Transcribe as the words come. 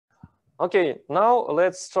Okay, now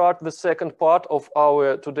let's start the second part of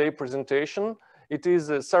our today presentation. It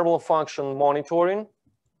is cerebral function monitoring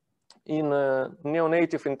in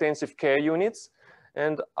neonatal intensive care units.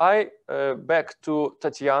 And I back to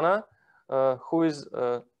Tatyana, who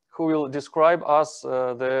will describe us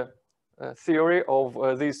the theory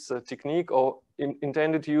of this technique or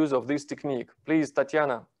intended use of this technique. Please,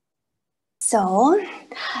 Tatyana. So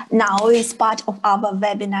now is part of our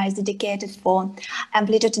webinar is dedicated for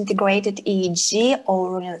amplitude integrated EEG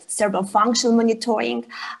or cerebral function monitoring.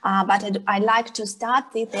 But I'd like to start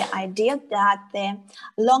with the idea that the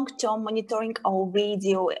long-term monitoring of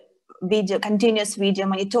continuous video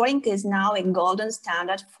monitoring is now a golden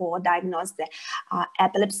standard for diagnosing the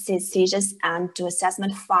epilepsy, seizures, and to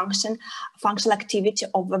assessment functional activity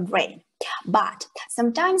of the brain. But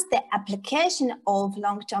sometimes the application of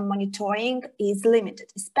long-term monitoring is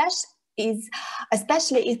limited, especially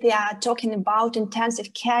if we are talking about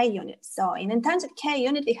intensive care units. So in intensive care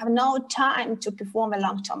unit, we have no time to perform a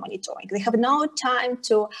long-term monitoring. We have no time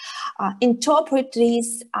to interpret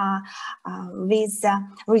this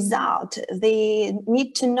result. They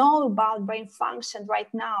need to know about brain function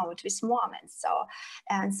right now at this moment. So,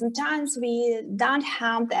 and sometimes we don't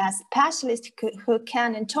have a specialist who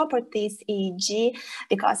can interpret this EEG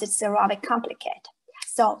because it's rather complicated.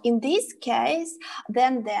 So in this case,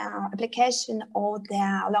 then the application of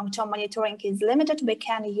the long-term monitoring is limited. We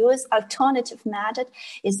can use alternative method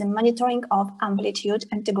is the monitoring of amplitude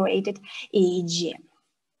integrated EEG.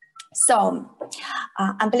 So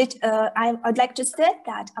I'd like to say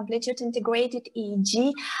that amplitude integrated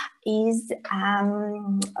EEG is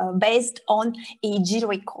based on EEG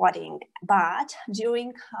recording, but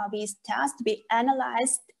during this test, we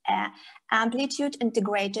analyzed amplitude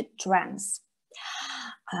integrated trance.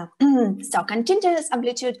 So continuous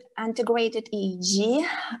amplitude integrated EEG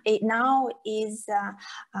now is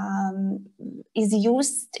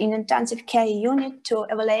used in intensive care unit to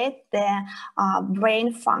evaluate the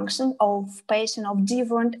brain function of patients of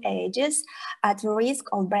different ages at risk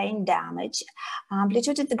of brain damage.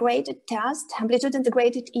 Amplitude integrated test, amplitude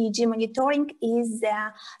integrated EEG monitoring is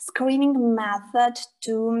a screening method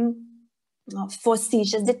for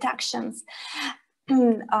seizure detections.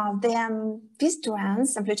 These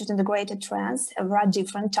trance, amplitude integrated trance, there are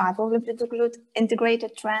different types of amplitude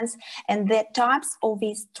integrated trance, and the types of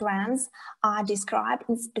these trance are described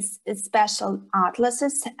in special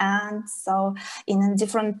atlases and so in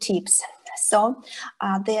different tips. So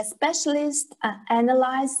the specialist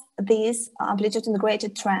analyze this amplitude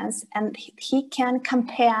integrated trance, and he can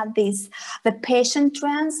compare the patient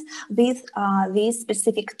trance with this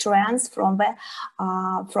specific trance from the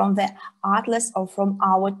atlas or from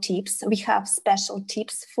our tips. We have special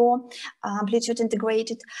tips for amplitude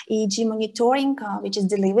integrated EEG monitoring, which is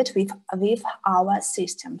delivered with our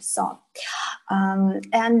system. So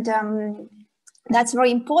that's very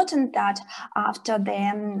important that after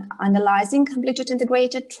them analyzing amplitude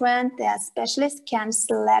integrated trend, the specialist can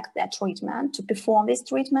select their treatment to perform this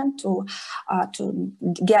treatment to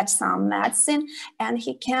get some medicine, and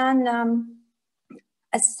he can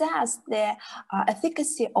assess the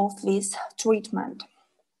efficacy of this treatment.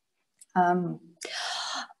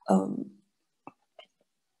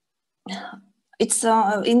 It's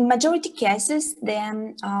in majority cases,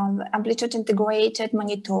 the amplitude integrated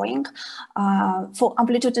monitoring. For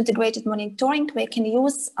amplitude integrated monitoring, we can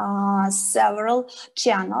use several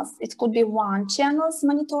channels. It could be one channels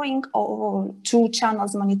monitoring or two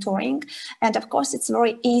channels monitoring. And of course, it's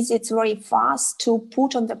very easy, it's very fast to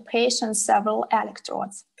put on the patient several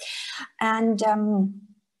electrodes. And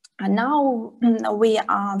now we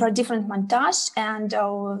are very different montage, and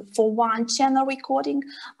for one channel recording,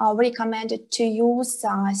 we recommended to use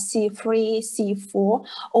C3, C4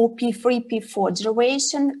 or P3, P4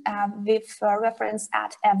 duration with reference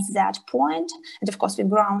at FZ point, and of course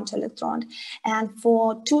with ground electron. And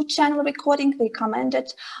for two channel recording, we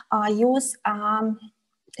recommended use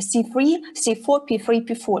C3, C4, P3,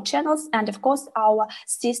 P4 channels, and of course our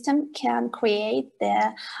system can create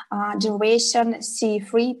the duration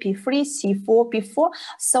C3, P3, C4, P4,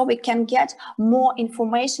 so we can get more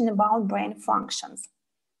information about brain functions.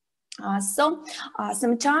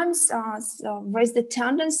 Sometimes there is the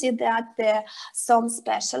tendency that some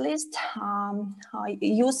specialists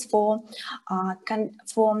use for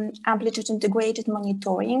amplitude integrated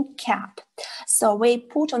monitoring CAP. So we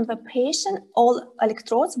put on the patient all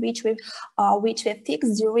electrodes which we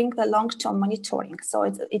fix during the long-term monitoring. So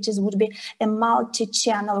it would be a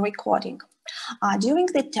multi-channel recording. During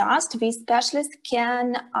the test, we specialists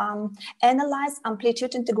can analyze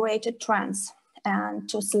amplitude integrated trance. and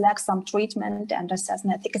to select some treatment and assess the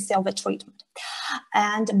efficacy of the treatment.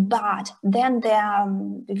 But then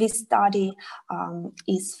this study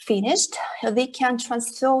is finished. We can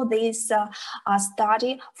transfer this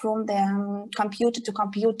study from the computer to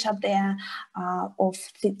computer of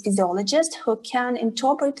physiologists who can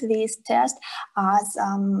interpret this test as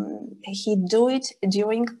he do it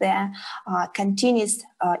during the continuous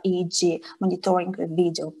EEG monitoring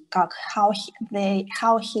video,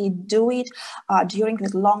 how he do it during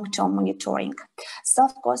the long-term monitoring. So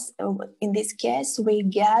of course, in this case, we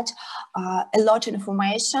get a lot of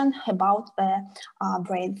information about the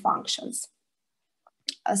brain functions.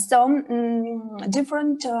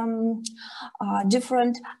 Different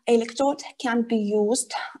electrodes can be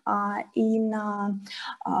used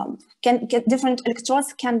different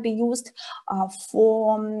electrodes can be used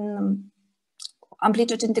for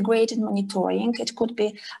amplitude integrated monitoring. It could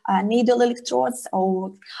be needle electrodes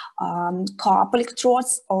or carb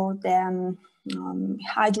electrodes or the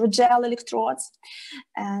hydrogel electrodes,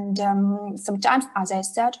 and sometimes, as I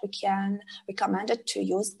said, we can recommend it to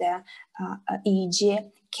use the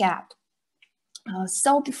EEG cap.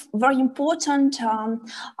 So very important,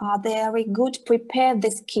 very good prepare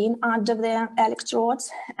the skin under the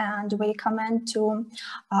electrodes, and we recommend to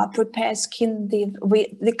prepare skin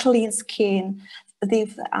with the clean skin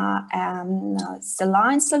with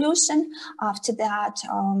saline solution. After that,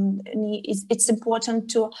 it's important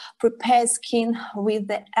to prepare skin with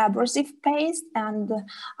the abrasive paste, and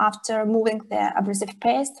after moving the abrasive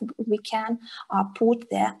paste, we can put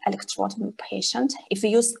the electrode in the patient. If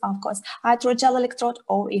you use, of course, hydrogel electrode,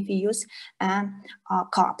 or if you use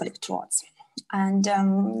carb electrodes. And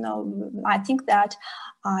I think that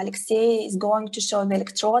Alexey is going to show the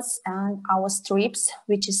electrodes and our strips,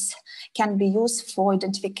 which can be used for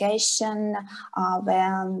identification of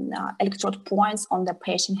electrode points on the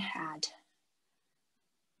patient head.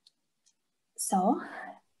 So,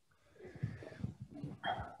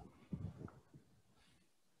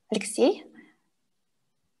 Alexey?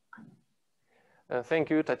 Thank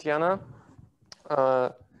you, Tatyana.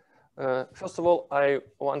 First of all, I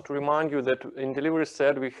want to remind you that in delivery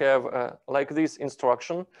set we have like this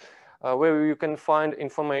instruction where you can find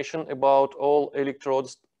information about all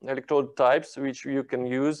electrode types which you can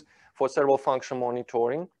use for cerebral function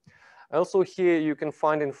monitoring. Also here you can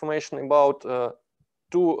find information about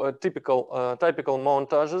two typical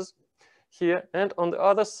montages here, and on the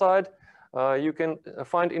other side you can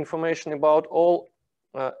find information about all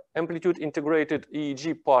amplitude integrated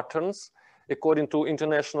EEG patterns according to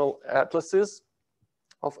international atlases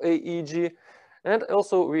of EEG. And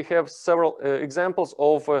also we have several examples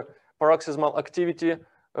of paroxysmal activity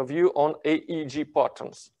view on EEG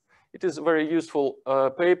patterns. It is a very useful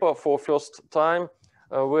paper for first time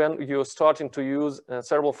when you're starting to use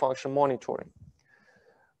cerebral function monitoring.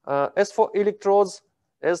 As for electrodes,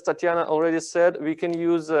 as Tatyana already said, we can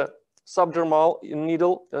use subdermal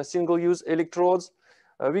needle single-use electrodes.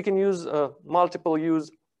 We can use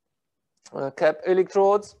multiple-use cap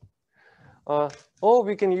electrodes, or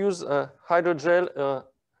we can use hydrogel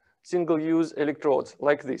single-use electrodes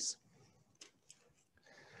like this.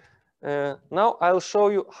 Now I'll show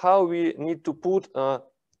you how we need to put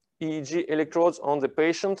EEG electrodes on the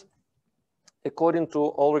patient according to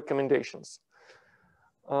all recommendations.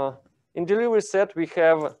 In delivery set, we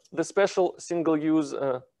have the special single-use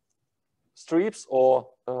strips or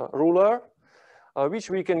ruler, which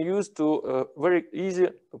we can use to very easy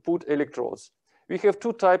put electrodes. We have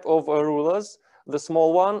two types of rulers, the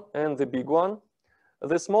small one and the big one.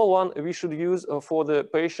 The small one we should use for the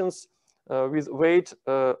patients with weight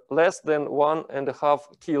less than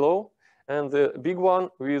 1.5 kilo, and the big one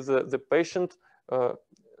with the patient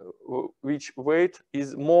which weight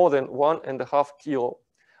is more than 1.5 kilo.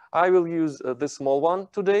 I will use the small one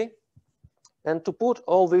today. And to put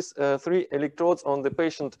all these three electrodes on the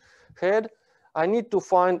patient head, I need to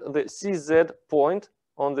find the CZ point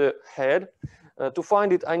on the head. To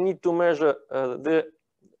find it, I need to measure the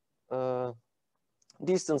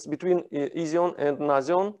distance between ision and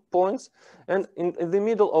nasion points. And in the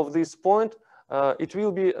middle of this point, it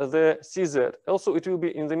will be the CZ. Also, it will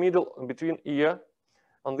be in the middle between ear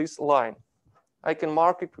on this line. I can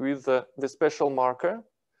mark it with the special marker.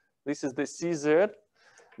 This is the CZ.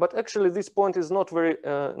 But actually, this point is not very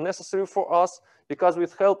necessary for us, because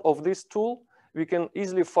with help of this tool, we can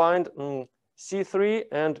easily find C3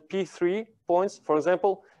 and P3 points. For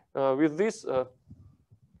example, with this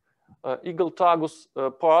eagle tagus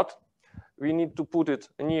part, we need to put it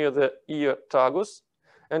near the ear tagus.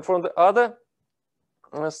 And from the other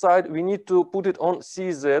side, we need to put it on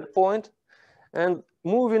CZ point. And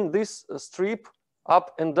moving this strip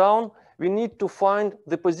up and down, we need to find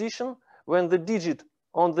the position when the digit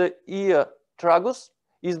on the ear tragus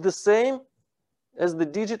is the same as the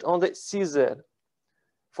digit on the CZ.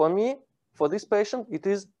 For me, for this patient, it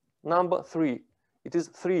is number 3. It is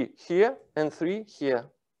 3 here and 3 here.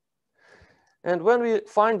 And when we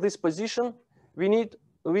find this position,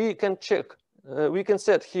 we can check. We can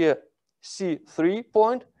set here C3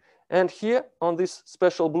 point, and here on this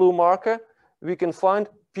special blue marker, we can find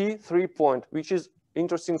P3 point, which is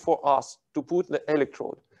interesting for us to put the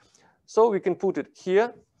electrode. So we can put it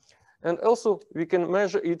here, and also we can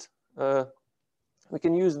measure it. We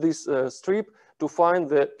can use this strip to find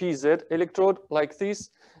the PZ electrode like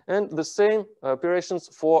this, and the same operations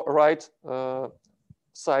for right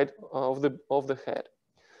side of the head.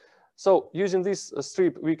 So using this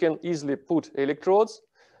strip, we can easily put electrodes,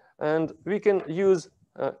 and we can use,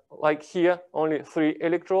 like here, only 3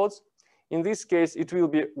 electrodes. In this case, it will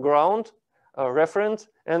be ground, referent,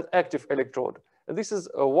 and active electrode. This is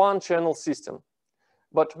a one-channel system,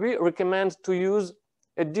 but we recommend to use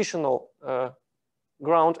additional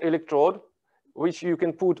ground electrode, which you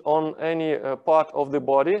can put on any part of the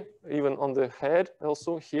body, even on the head,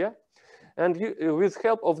 also here. And with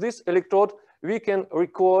help of this electrode, we can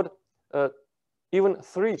record even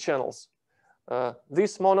 3 channels.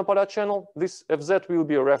 This monopolar channel, this FZ will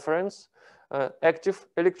be a reference, active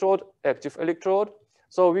electrode.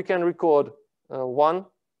 So we can record 1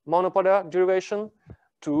 monopolar derivation,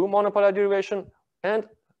 2 monopolar derivation, and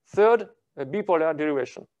 3rd bipolar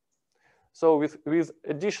derivation. So with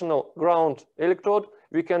additional ground electrode,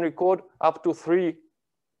 we can record up to 3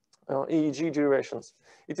 EEG derivations.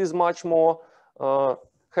 It is much more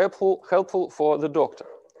helpful for the doctor.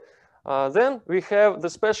 Then we have the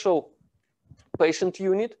special patient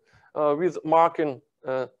unit with marking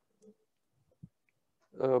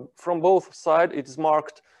from both sides. It is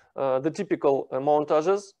marked the typical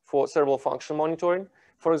montages for cerebral function monitoring.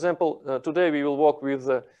 For example, today we will work with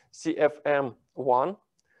CFM1,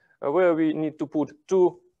 where we need to put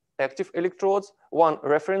 2 active electrodes, 1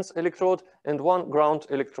 reference electrode, and 1 ground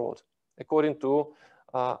electrode, according to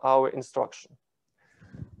our instruction.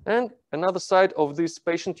 And another side of this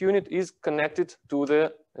patient unit is connected to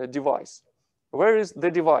the device. Where is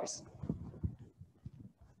the device?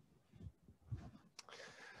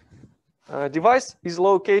 Device is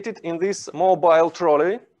located in this mobile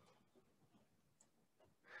trolley.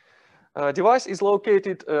 Device is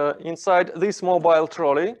located inside this mobile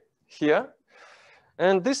trolley here.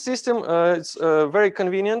 And this system is very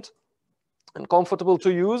convenient and comfortable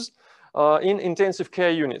to use in intensive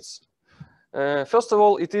care units. First of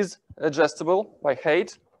all, it is adjustable by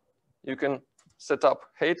height. You can set up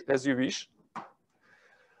height as you wish.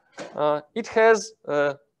 It has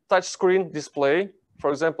a touchscreen display. For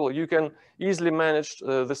example, you can easily manage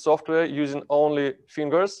the software using only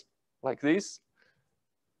fingers like this.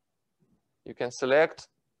 You can select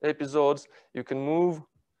episodes, you can move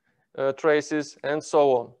traces, and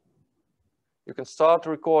so on. You can start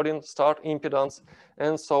recording, start impedance,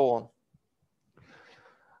 and so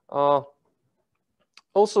on.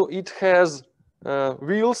 Also, it has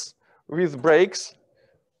wheels with brakes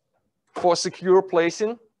for secure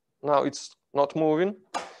placing. Now it's not moving.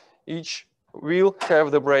 Each wheel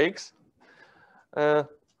have the brakes.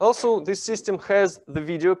 Also, this system has the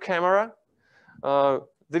video camera.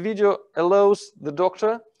 The video allows the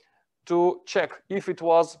doctor to check if it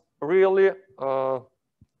was really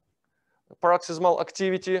paroxysmal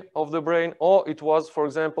activity of the brain, or it was, for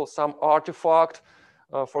example, some artifact,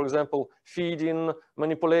 for example, feeding,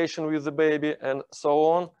 manipulation with the baby, and so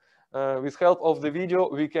on. With help of the video,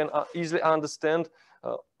 we can easily understand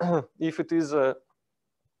if it is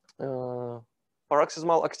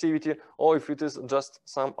paroxysmal activity or if it is just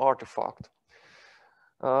some artifact.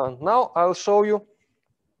 Now I'll show you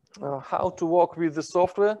how to work with the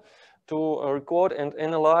software to record and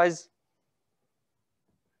analyze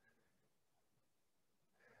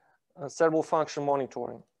cerebral function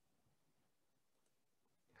monitoring.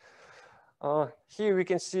 Here we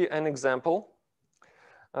can see an example.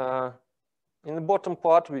 In the bottom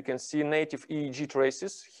part, we can see native EEG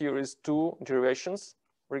traces. Here is 2 derivations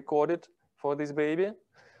recorded for this baby.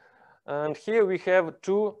 And here we have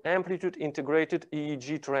 2 amplitude integrated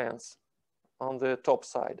EEG trends on the top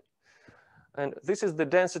side. And this is the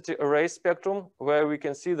density array spectrum, where we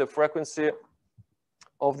can see the frequency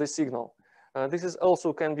of the signal. This is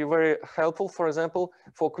also can be very helpful, for example,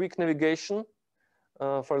 for quick navigation.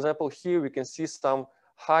 For example, here we can see some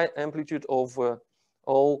high amplitude of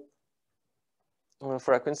all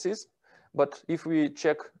frequencies. But if we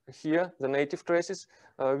check here the native traces,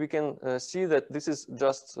 we can see that this is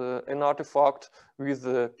just an artifact with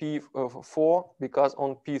P4, because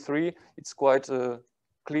on P3 it's quite a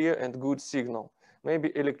clear and good signal.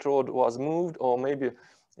 Maybe electrode was moved, or maybe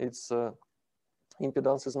its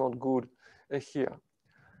impedance is not good here.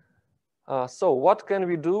 So what can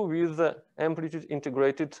we do with amplitude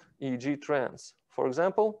integrated EEG trends? For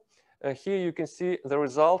example, here you can see the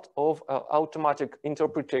result of automatic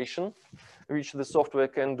interpretation, which the software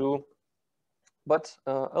can do. But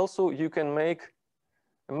also you can make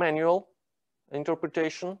a manual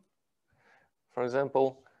interpretation. For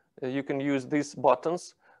example, you can use these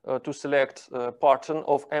buttons to select a pattern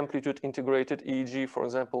of amplitude integrated EEG, for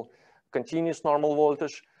example, continuous normal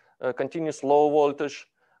voltage, continuous low voltage,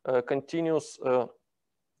 continuous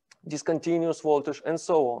discontinuous voltage, and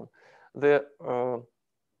so on. The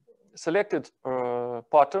selected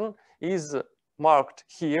pattern is marked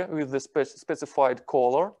here with the specified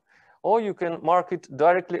color, or you can mark it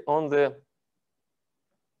directly on the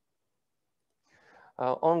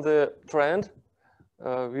trend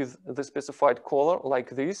with the specified color, like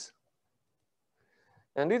this.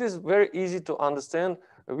 And it is very easy to understand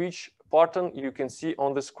which pattern you can see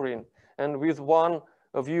on the screen. And with one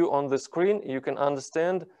view on the screen, you can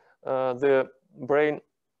understand the brain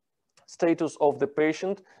status of the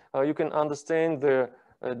patient. You can understand the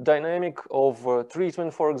dynamic of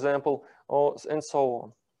treatment, for example, and so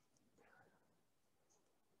on.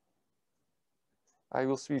 I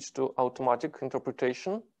will switch to automatic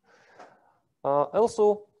interpretation.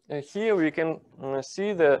 Also, here we can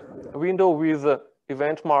see the window with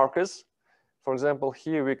event markers. For example,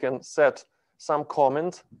 here we can set some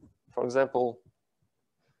comment. For example,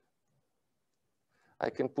 I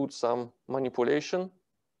can put some manipulation.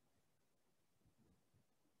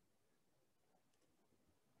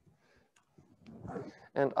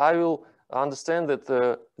 And I will understand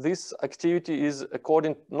that this activity is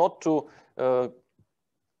according not to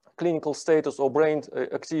clinical status or brain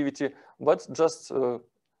activity, but just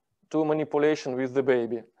to manipulation with the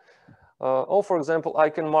baby. Or for example, I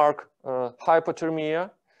can mark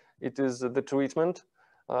hypothermia. It is the treatment.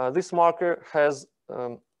 This marker has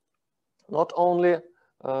not only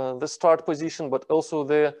the start position, but also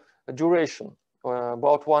the duration,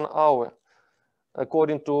 about 1 hour,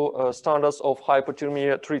 according to standards of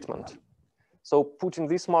hypothermia treatment. So putting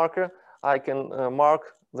this marker, I can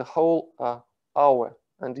mark the whole hour,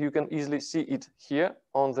 and you can easily see it here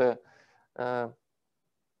on the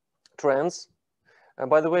trends.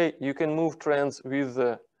 By the way, you can move trends with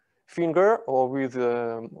the finger or with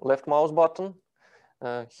the left mouse button.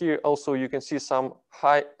 Here also you can see some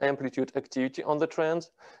high amplitude activity on the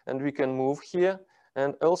trends, and we can move here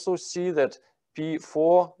and also see that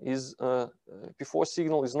P4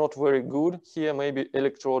 signal is not very good. Here maybe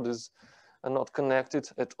electrode is not connected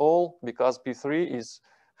at all, because P3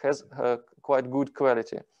 has quite good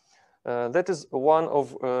quality. That is one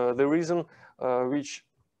of the reason which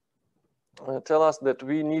tell us that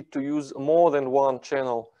we need to use more than one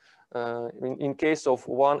channel. In case of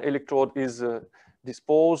one electrode is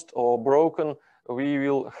disposed or broken, we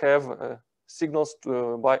will have signals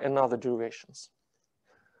by another derivations.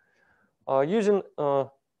 Using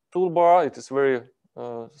toolbar, it is very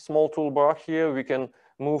small toolbar here. We can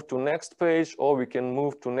move to next page, or we can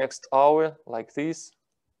move to next hour, like this.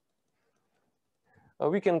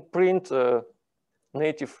 We can print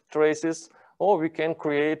native traces, or we can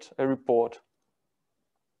create a report.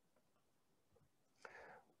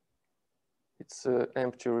 It's an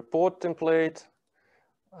empty report template.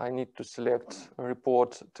 I need to select a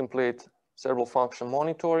report template, cerebral function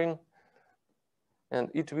monitoring, and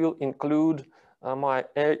it will include my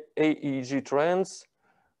EEG trends,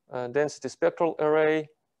 density spectral array,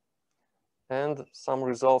 and some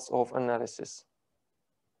results of analysis.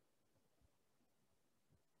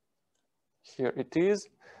 Here it is,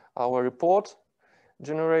 our report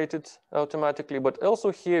generated automatically, but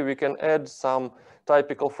also here we can add some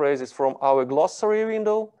typical phrases from our glossary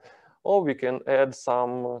window, or we can add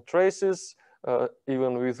some traces,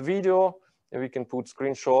 even with video, and we can put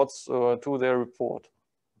screenshots to the report.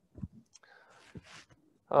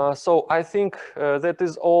 So I think that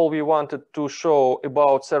is all we wanted to show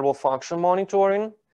about cerebral function monitoring.